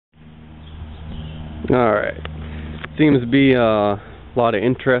Alright. Seems to be a lot of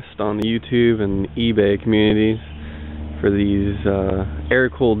interest on the YouTube and eBay communities for these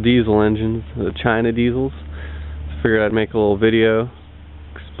air-cooled diesel engines, the China diesels. So I figured I'd make a little video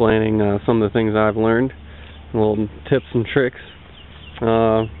explaining some of the things I've learned, little tips and tricks.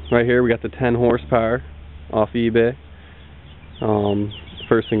 Right here we got the 10 horsepower off eBay.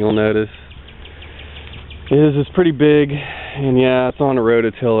 First thing you'll notice is it's pretty big, and yeah, it's on a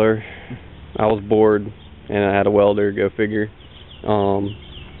rototiller. I was bored and I had a welder, go figure.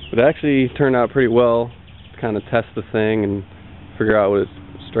 But it actually turned out pretty well to kind of test the thing and figure out what its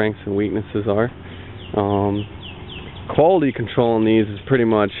strengths and weaknesses are. Quality control on these is pretty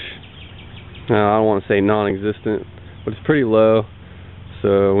much, I don't want to say non-existent, but it's pretty low.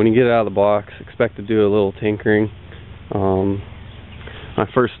 So when you get it out of the box, expect to do a little tinkering. When I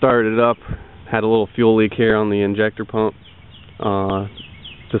first started it up, had a little fuel leak here on the injector pump.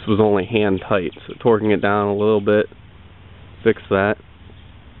 This was only hand tight, so torquing it down a little bit, fix that.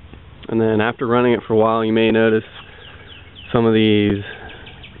 And then after running it for a while, you may notice some of these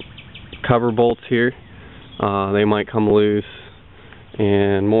cover bolts here. They might come loose,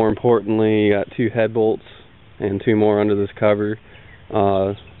 and more importantly, you got 2 head bolts and 2 more under this cover.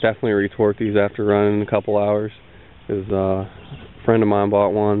 Definitely retorque these after running a couple hours, because a friend of mine bought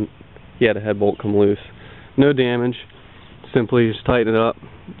one. He had a head bolt come loose. No damage. Simply just tighten it up.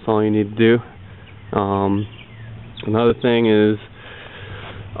 That's all you need to do. Another thing is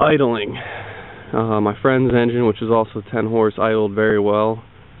idling. My friend's engine, which is also 10 horse, idled very well.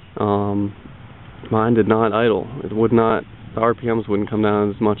 Mine did not idle. It would not. The RPMs wouldn't come down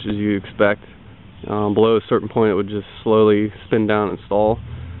as much as you expect. Below a certain point, it would just slowly spin down and stall.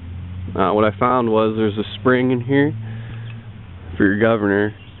 What I found was there's a spring in here for your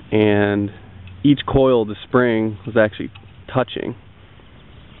governor, and each coil of the spring was actually touching,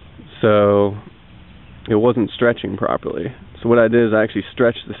 so it wasn't stretching properly. So what I did is I actually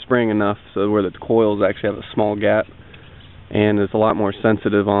stretched the spring enough so where the coils actually have a small gap, and it's a lot more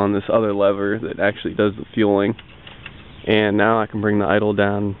sensitive on this other lever that actually does the fueling. And now I can bring the idle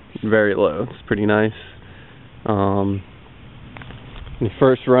down very low. It's pretty nice. When you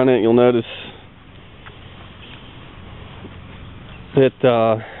first run it, you'll notice it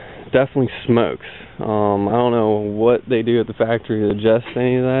definitely smokes. I don't know what they do at the factory to adjust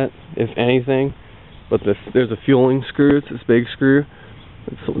any of that, if anything, but there's a fueling screw. It's this big screw.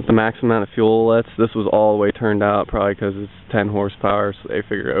 It's the maximum amount of fuel it lets. This was all the way turned out, probably because it's 10 horsepower, so they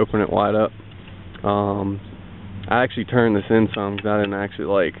figure open it wide up. I actually turned this in some because I didn't actually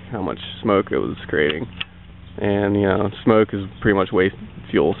like how much smoke it was creating. And, you know, smoke is pretty much waste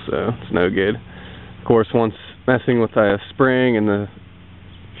fuel, so it's no good. Of course, once messing with the spring and the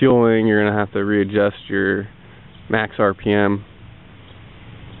fueling, you're going to have to readjust your max RPM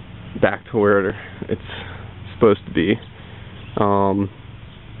back to where it's supposed to be.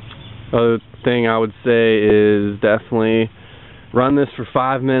 Other thing I would say is definitely run this for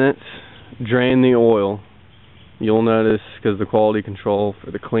 5 minutes, drain the oil. You'll notice, because the quality control for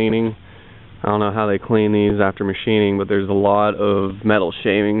the cleaning, I don't know how they clean these after machining, but there's a lot of metal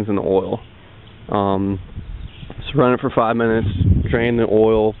shavings in the oil. So run it for 5 minutes, drain the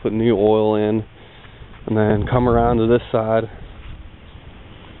oil, put new oil in, and then come around to this side.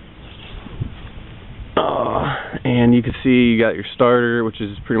 And you can see you got your starter, which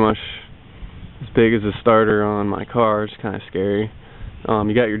is pretty much as big as a starter on my car. It's kind of scary.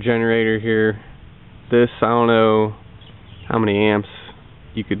 You got your generator here. This, I don't know how many amps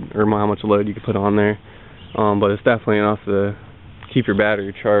you could, or how much load you could put on there, but it's definitely enough to keep your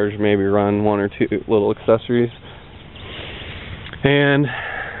battery charged, maybe run 1 or 2 little accessories. And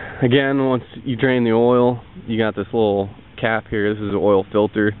again, once you drain the oil, you got this little cap here. This is an oil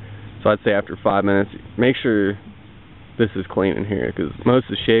filter, so I'd say after 5 minutes, make sure this is clean in here, because most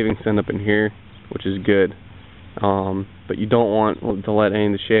of the shavings end up in here, which is good, but you don't want to let any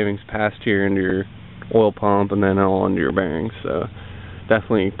of the shavings pass here into your oil pump and then all under your bearings. So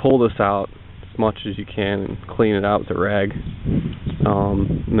definitely pull this out as much as you can and clean it out with a rag,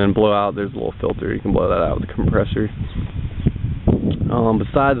 and then blow out. There's a little filter, you can blow that out with the compressor.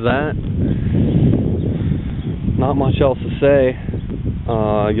 Besides that, not much else to say.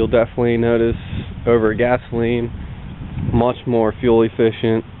 You'll definitely notice over gasoline, much more fuel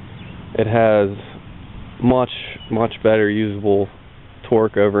efficient. It has much better usable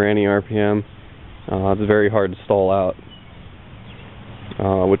torque over any RPM. It's very hard to stall out,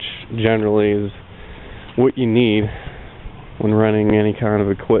 which generally is what you need when running any kind of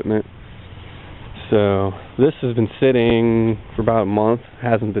equipment. So this has been sitting for about a month,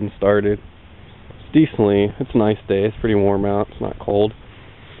 hasn't been started. It's decently, it's a nice day, it's pretty warm out, it's not cold.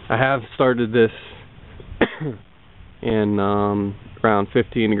 I have started this and around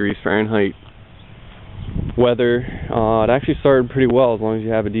 15 degrees Fahrenheit weather. It actually started pretty well as long as you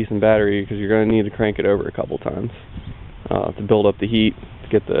have a decent battery, because you're going to need to crank it over a couple times to build up the heat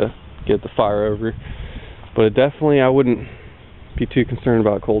to get the fire over. But it definitely, I wouldn't be too concerned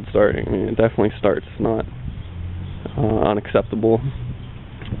about cold starting. I mean, it definitely starts. It's not unacceptable.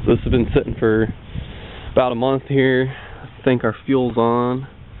 So this has been sitting for about a month here. I think our fuel's on.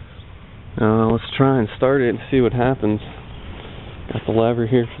 Let's try and start it and see what happens. Got the lever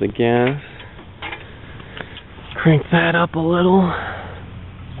here for the gas. Crank that up a little.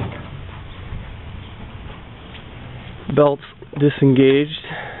 Belt's disengaged,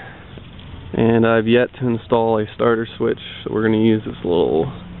 and I've yet to install a starter switch, so we're going to use this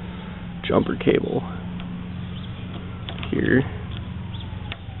little jumper cable here.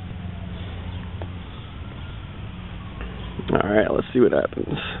 Alright, let's see what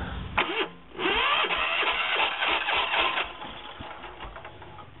happens.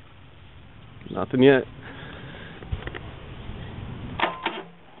 Nothing yet.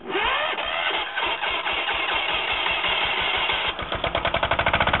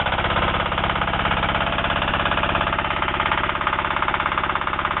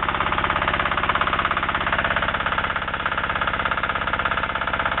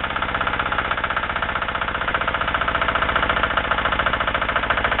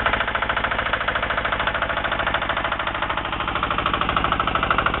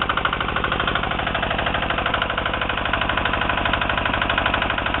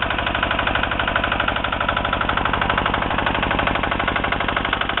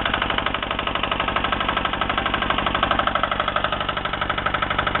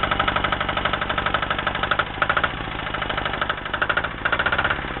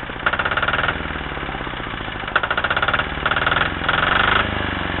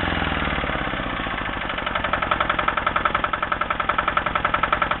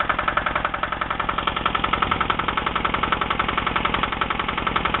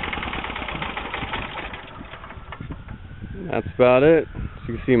 That's about it. As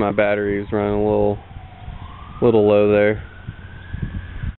you can see, my battery is running a little low there.